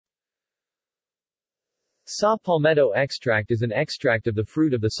Saw palmetto extract is an extract of the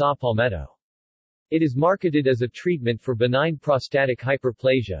fruit of the saw palmetto. It is marketed as a treatment for benign prostatic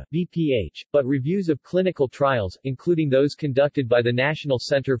hyperplasia (BPH), but reviews of clinical trials, including those conducted by the National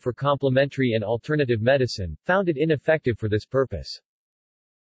Center for Complementary and Alternative Medicine, found it ineffective for this purpose.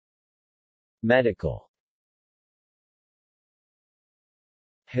 Medical,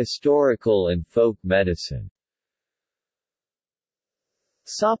 historical and folk medicine.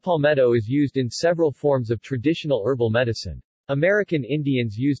 Saw palmetto is used in several forms of traditional herbal medicine. American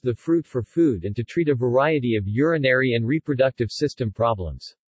Indians used the fruit for food and to treat a variety of urinary and reproductive system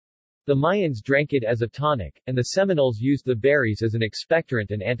problems. The Mayans drank it as a tonic, and the Seminoles used the berries as an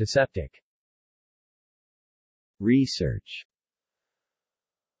expectorant and antiseptic. Research.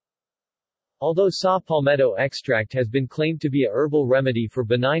 Although saw palmetto extract has been claimed to be a herbal remedy for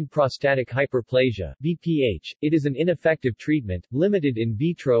benign prostatic hyperplasia (BPH), it is an ineffective treatment, limited in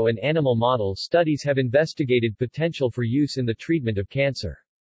vitro and animal model studies have investigated potential for use in the treatment of cancer.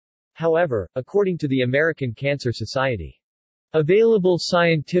 However, according to the American Cancer Society, available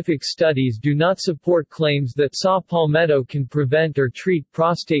scientific studies do not support claims that saw palmetto can prevent or treat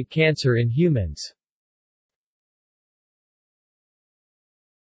prostate cancer in humans.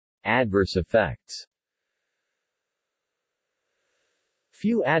 Adverse effects.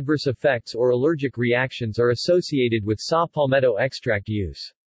 Few adverse effects or allergic reactions are associated with saw palmetto extract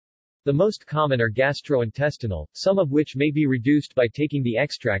use. The most common are gastrointestinal, some of which may be reduced by taking the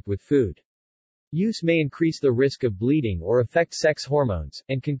extract with food. Use may increase the risk of bleeding or affect sex hormones,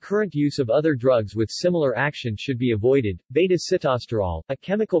 and concurrent use of other drugs with similar action should be avoided. Beta-sitosterol, a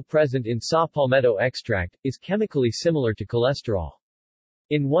chemical present in saw palmetto extract, is chemically similar to cholesterol.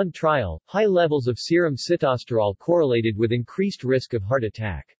 In one trial, high levels of serum sitosterol correlated with increased risk of heart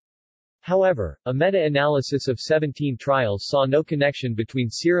attack. However, a meta-analysis of 17 trials saw no connection between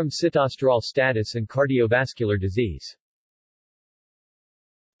serum sitosterol status and cardiovascular disease.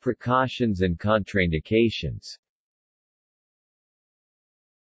 Precautions and contraindications.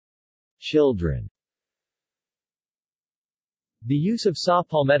 Children. The use of saw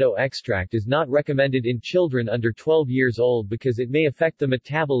palmetto extract is not recommended in children under 12 years old because it may affect the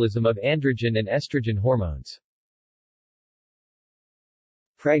metabolism of androgen and estrogen hormones.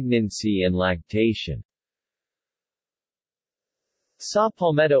 Pregnancy and lactation. Saw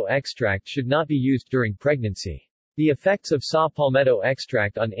palmetto extract should not be used during pregnancy. The effects of saw palmetto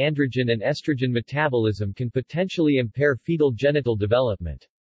extract on androgen and estrogen metabolism can potentially impair fetal genital development.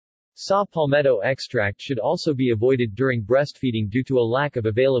 Saw palmetto extract should also be avoided during breastfeeding due to a lack of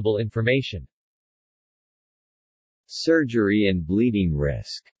available information. Surgery and bleeding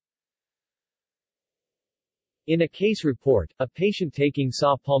risk. In a case report, a patient taking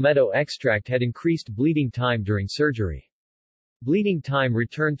saw palmetto extract had increased bleeding time during surgery. Bleeding time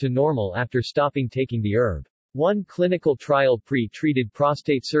returned to normal after stopping taking the herb. One clinical trial pre-treated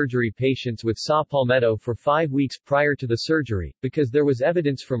prostate surgery patients with saw palmetto for 5 weeks prior to the surgery, because there was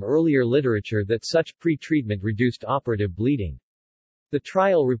evidence from earlier literature that such pre-treatment reduced operative bleeding. The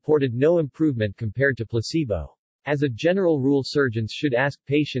trial reported no improvement compared to placebo. As a general rule, surgeons should ask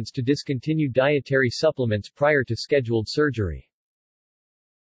patients to discontinue dietary supplements prior to scheduled surgery.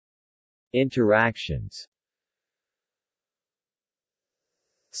 Interactions.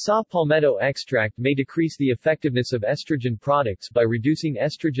 Saw palmetto extract may decrease the effectiveness of estrogen products by reducing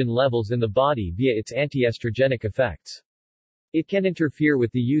estrogen levels in the body via its antiestrogenic effects. It can interfere with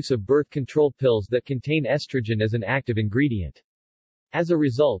the use of birth control pills that contain estrogen as an active ingredient. As a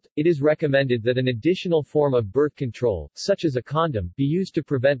result, it is recommended that an additional form of birth control, such as a condom, be used to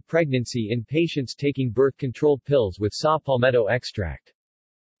prevent pregnancy in patients taking birth control pills with saw palmetto extract.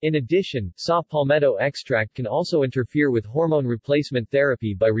 In addition, saw palmetto extract can also interfere with hormone replacement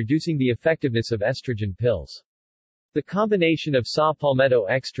therapy by reducing the effectiveness of estrogen pills. The combination of saw palmetto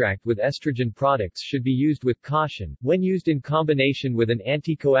extract with estrogen products should be used with caution. When used in combination with an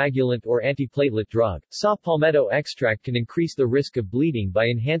anticoagulant or antiplatelet drug, saw palmetto extract can increase the risk of bleeding by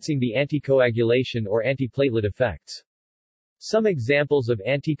enhancing the anticoagulation or antiplatelet effects. Some examples of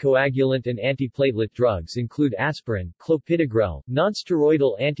anticoagulant and antiplatelet drugs include aspirin, clopidogrel,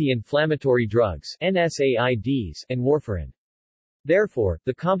 nonsteroidal anti-inflammatory drugs (NSAIDs), and warfarin. Therefore,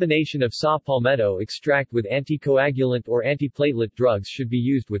 the combination of saw palmetto extract with anticoagulant or antiplatelet drugs should be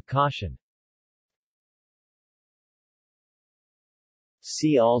used with caution.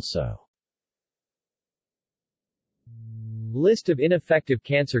 See also: List of ineffective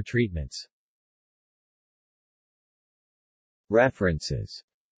cancer treatments. References.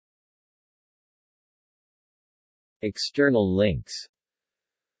 External links.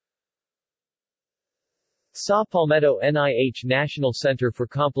 Saw palmetto NIH National Center for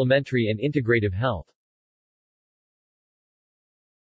Complementary and Integrative Health